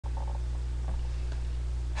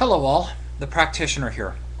Hello all, the practitioner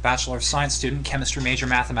here. Bachelor of Science student, chemistry major,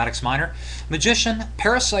 mathematics minor, magician,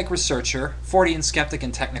 parapsych researcher, Fortean skeptic,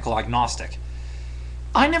 and technical agnostic.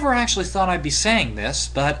 I never actually thought I'd be saying this,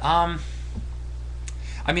 but I've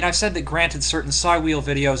said that granted certain Psi Wheel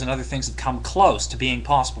videos and other things have come close to being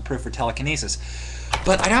possible proof for telekinesis.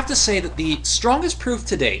 But I'd have to say that the strongest proof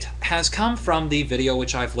to date has come from the video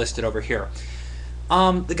which I've listed over here.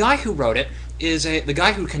 The guy who wrote it the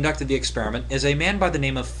guy who conducted the experiment is a man by the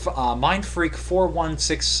name of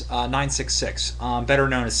MindFreak416966, better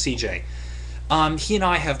known as CJ. He and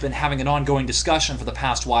I have been having an ongoing discussion for the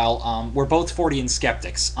past while. We're both Fortean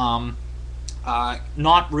skeptics. Not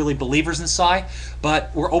really believers in Psi,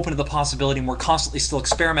 but we're open to the possibility, and we're constantly still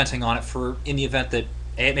experimenting on it in the event that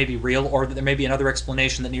A, it may be real, or that there may be another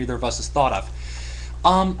explanation that neither of us has thought of.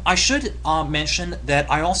 I should mention that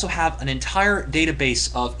I also have an entire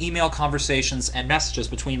database of email conversations and messages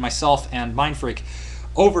between myself and MindFreak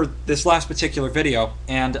over this last particular video,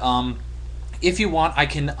 and if you want,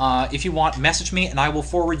 message me and I will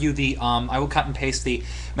forward you the, I will cut and paste the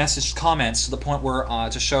message comments to the point where,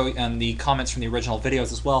 to show, and the comments from the original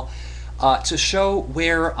videos as well, to show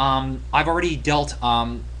where I've already dealt,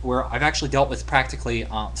 where I've actually dealt with practically,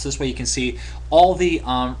 so this way you can see all the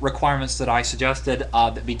requirements that I suggested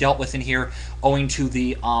that be dealt with in here, owing to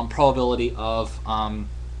the probability of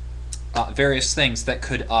various things that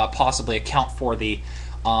could possibly account for the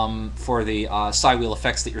Psi Wheel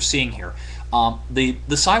effects that you're seeing here.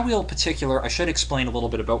 The Psi Wheel in particular, I should explain a little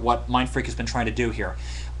bit about what MindFreak has been trying to do here.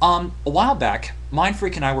 A while back,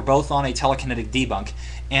 MindFreak and I were both on a telekinetic debunk,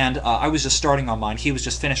 and I was just starting on mine, he was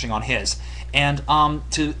just finishing on his. And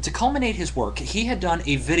to culminate his work, he had done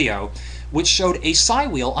a video which showed a Psi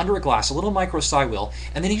Wheel under a glass, a little micro Psi Wheel,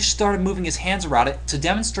 and then he started moving his hands around it to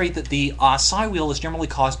demonstrate that the Psi Wheel is generally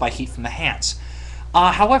caused by heat from the hands.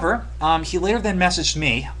 However, he later then messaged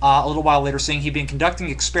me a little while later saying he'd been conducting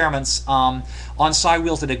experiments on Psi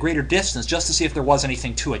Wheels at a greater distance just to see if there was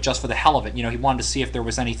anything to it, just for the hell of it. You know, he wanted to see if there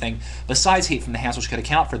was anything besides heat from the hands which could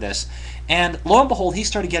account for this. And lo and behold, he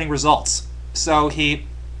started getting results. So he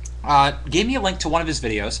gave me a link to one of his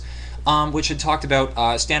videos, which had talked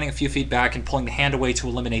about standing a few feet back and pulling the hand away to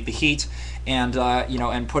eliminate the heat, and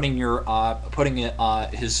and putting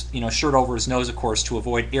his shirt over his nose, of course, to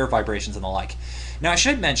avoid air vibrations and the like. Now, I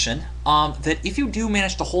should mention that if you do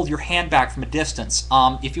manage to hold your hand back from a distance,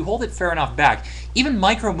 if you hold it fair enough back, even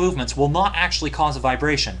micro movements will not actually cause a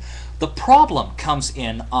vibration. The problem comes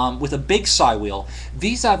in with a big Psi Wheel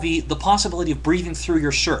vis-a-vis the possibility of breathing through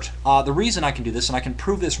your shirt. The reason I can do this, and I can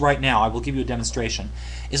prove this right now, I will give you a demonstration,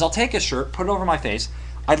 is I'll take a shirt, put it over my face.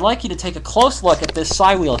 I'd like you to take a close look at this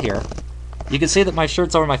Psi Wheel here. You can see that my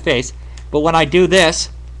shirt's over my face, but when I do this,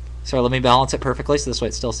 sorry, let me balance it perfectly so this way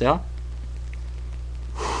it's still still.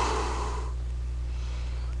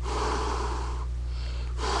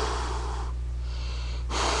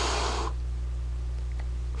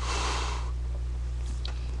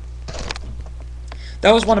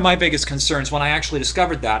 That was one of my biggest concerns when I actually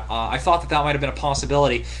discovered that. I thought that might have been a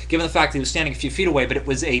possibility, given the fact that he was standing a few feet away, but it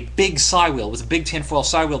was a big Psi Wheel. It was a big tinfoil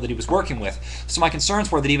Psi Wheel that he was working with. So my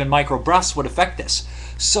concerns were that even micro breaths would affect this.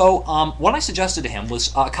 So what I suggested to him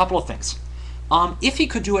was a couple of things. If he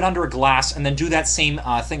could do it under a glass and then do that same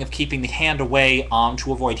thing of keeping the hand away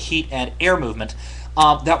to avoid heat and air movement,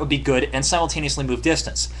 that would be good, and simultaneously move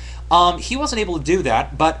distance. He wasn't able to do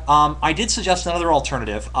that, but I did suggest another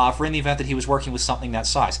alternative for in the event that he was working with something that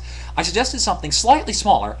size. I suggested something slightly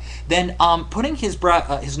smaller than putting his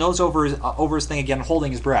nose over his thing again and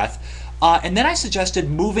holding his breath, and then I suggested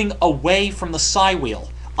moving away from the Psi Wheel.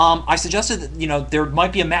 I suggested that there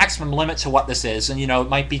might be a maximum limit to what this is, and it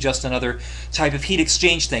might be just another type of heat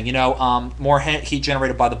exchange thing. More heat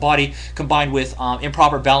generated by the body combined with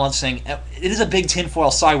improper balancing. It is a big tinfoil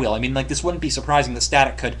Psi Wheel. This wouldn't be surprising that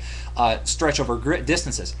static could stretch over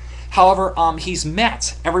distances. However, he's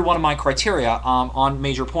met every one of my criteria on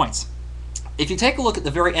major points. If you take a look at the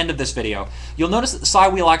very end of this video, you'll notice that the Psi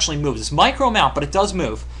Wheel actually moves. It's micro amount, but it does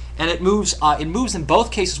move. And it moves in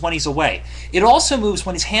both cases when he's away. It also moves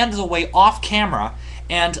when his hand is away off camera,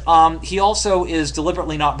 and he also is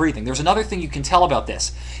deliberately not breathing. There's another thing you can tell about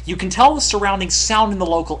this. You can tell the surrounding sound in the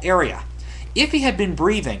local area. If he had been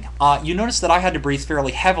breathing, you notice that I had to breathe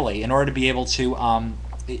fairly heavily in order to be able to,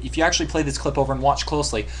 if you actually play this clip over and watch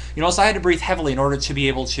closely, you notice I had to breathe heavily in order to be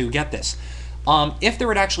able to get this. If there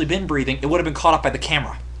had actually been breathing, it would have been caught up by the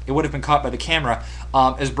camera. It would have been caught by the camera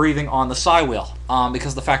as breathing on the Psi Wheel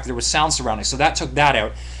because of the fact that there was sound surrounding. So that took that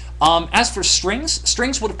out. As for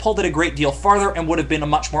strings would have pulled it a great deal farther and would have been a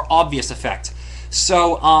much more obvious effect.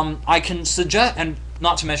 So I can suggest, and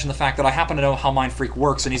Not to mention the fact that I happen to know how Mind Freak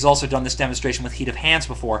works, and he's also done this demonstration with heat of hands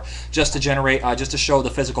before, just to show the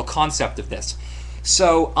physical concept of this.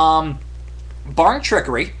 So, barring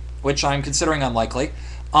trickery, which I'm considering unlikely,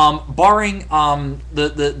 barring the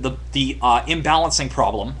imbalancing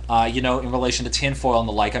problem, in relation to tinfoil and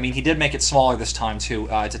the like. I mean, he did make it smaller this time to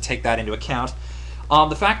take that into account.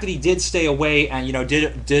 The fact that he did stay away and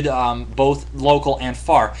did both local and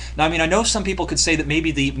far. Now, I mean, I know some people could say that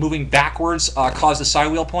maybe the moving backwards caused the Psi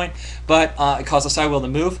Wheel point, but it caused the Psi Wheel to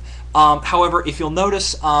move. However, if you'll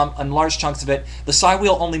notice in large chunks of it, the Psi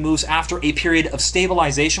Wheel only moves after a period of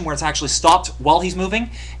stabilization where it's actually stopped while he's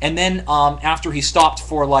moving, and then after he stopped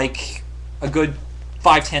for like a good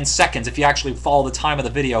 5-10 seconds, if you actually follow the time of the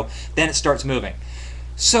video, then it starts moving.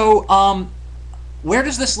 So, where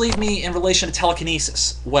does this leave me in relation to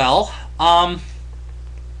telekinesis? Well, I'm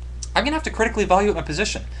going to have to critically evaluate my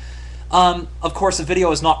position. Of course, a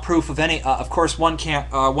video is not proof of any. Of course, one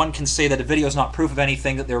can say that a video is not proof of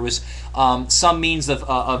anything. That there was some means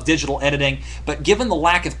of digital editing, but given the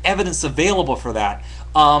lack of evidence available for that,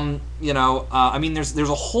 I mean, there's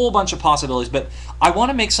a whole bunch of possibilities. But I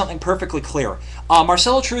want to make something perfectly clear.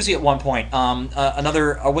 Marcello Truzzi at one point,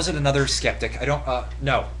 was it another skeptic? I don't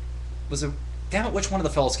no, was it? Damn it, which one of the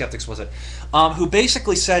fellow skeptics was it? Who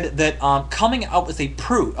basically said that coming up with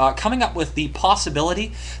the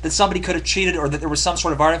possibility that somebody could have cheated or that there was some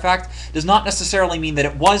sort of artifact does not necessarily mean that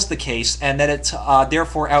it was the case, and that it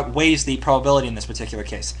therefore outweighs the probability in this particular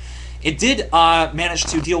case. It did manage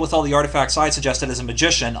to deal with all the artifacts I suggested as a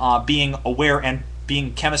magician, being aware and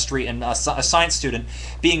being chemistry and a science student,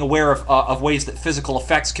 being aware of ways that physical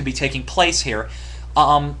effects could be taking place here.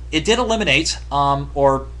 It did eliminate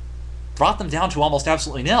or brought them down to almost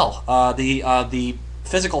absolutely nil, the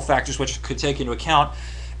physical factors which could take into account,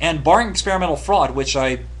 and barring experimental fraud, which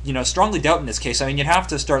I strongly doubt in this case. I mean, you'd have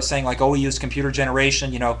to start saying like, oh, we used computer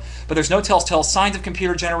generation, but there's no telltale signs of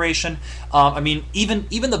computer generation. I mean, even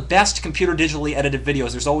the best computer digitally edited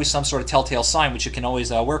videos, there's always some sort of telltale sign which you can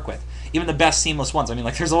always work with. Even the best seamless ones. I mean,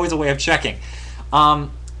 like, there's always a way of checking.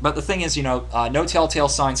 But the thing is, no telltale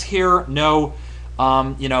signs here. No.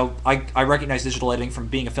 I recognize digital editing from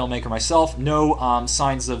being a filmmaker myself. No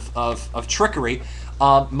signs of trickery.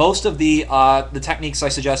 Most of the techniques I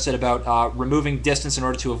suggested about removing distance in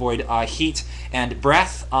order to avoid heat and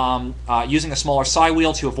breath, using a smaller Psi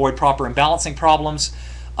Wheel to avoid proper imbalancing problems,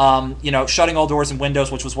 shutting all doors and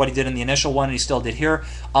windows, which was what he did in the initial one and he still did here,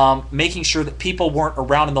 making sure that people weren't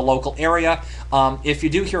around in the local area. If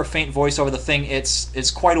you do hear a faint voice over the thing,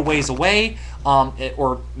 it's quite a ways away,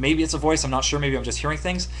 or maybe it's a voice, I'm not sure, maybe I'm just hearing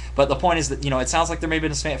things, but the point is that, it sounds like there may have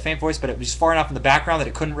been a faint voice, but it was far enough in the background that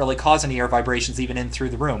it couldn't really cause any air vibrations even in through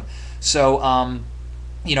the room. So,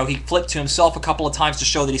 he flipped to himself a couple of times to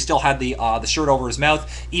show that he still had the shirt over his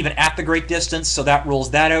mouth, even at the great distance, so that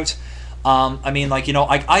rules that out. I mean, like,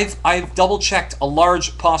 I've double-checked a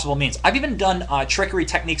large possible means. I've even done trickery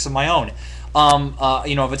techniques of my own,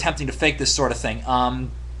 of attempting to fake this sort of thing.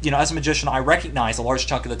 As a magician, I recognize a large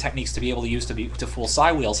chunk of the techniques to be able to use to fool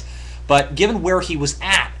Psi Wheels, but given where he was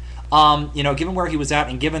at,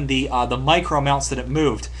 and given the micro amounts that it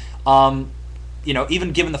moved,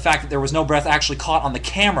 even given the fact that there was no breath actually caught on the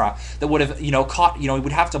camera that would have, caught, he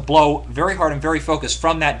would have to blow very hard and very focused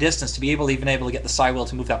from that distance to be able to get the Psi Wheel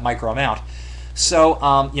to move that micro amount. So,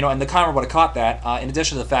 and the camera would have caught that, in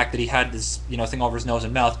addition to the fact that he had this, thing over his nose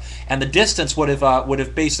and mouth, and the distance would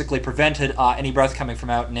have basically prevented any breath coming from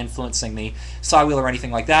out and influencing the Psi Wheel or anything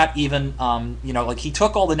like that. Even, like, he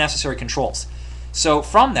took all the necessary controls. So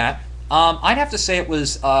from that, I'd have to say it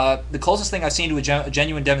was the closest thing I've seen to a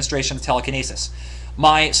genuine demonstration of telekinesis.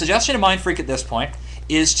 My suggestion to Mind Freak at this point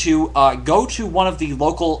is to go to one of the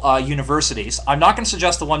local universities. I'm not going to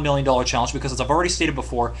suggest the $1 million challenge because, as I've already stated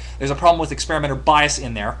before, there's a problem with experimenter bias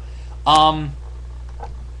in there. But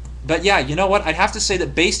yeah, you know what? I'd have to say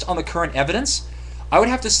that based on the current evidence, I would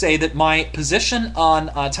have to say that my position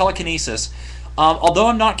on telekinesis, although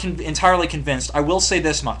I'm not entirely convinced, I will say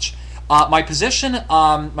this much. My position,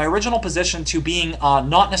 my original position to being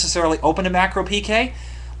not necessarily open to macro PK,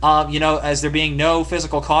 as there being no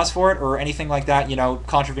physical cause for it or anything like that,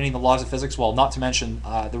 contravening the laws of physics, well, not to mention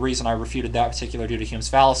the reason I refuted that particular due to Hume's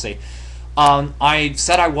fallacy. I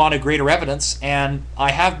said I wanted greater evidence, and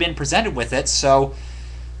I have been presented with it, so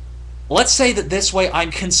let's say that this way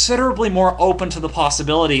I'm considerably more open to the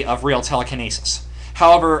possibility of real telekinesis.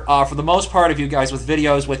 However, for the most part of you guys with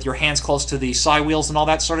videos with your hands close to the Psi Wheels and all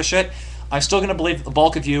that sort of shit, I'm still going to believe that the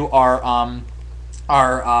bulk of you are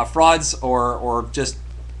frauds or just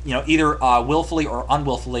either willfully or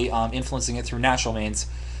unwillfully influencing it through natural means,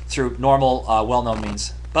 through normal, well-known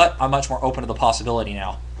means. But I'm much more open to the possibility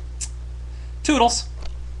now. Toodles!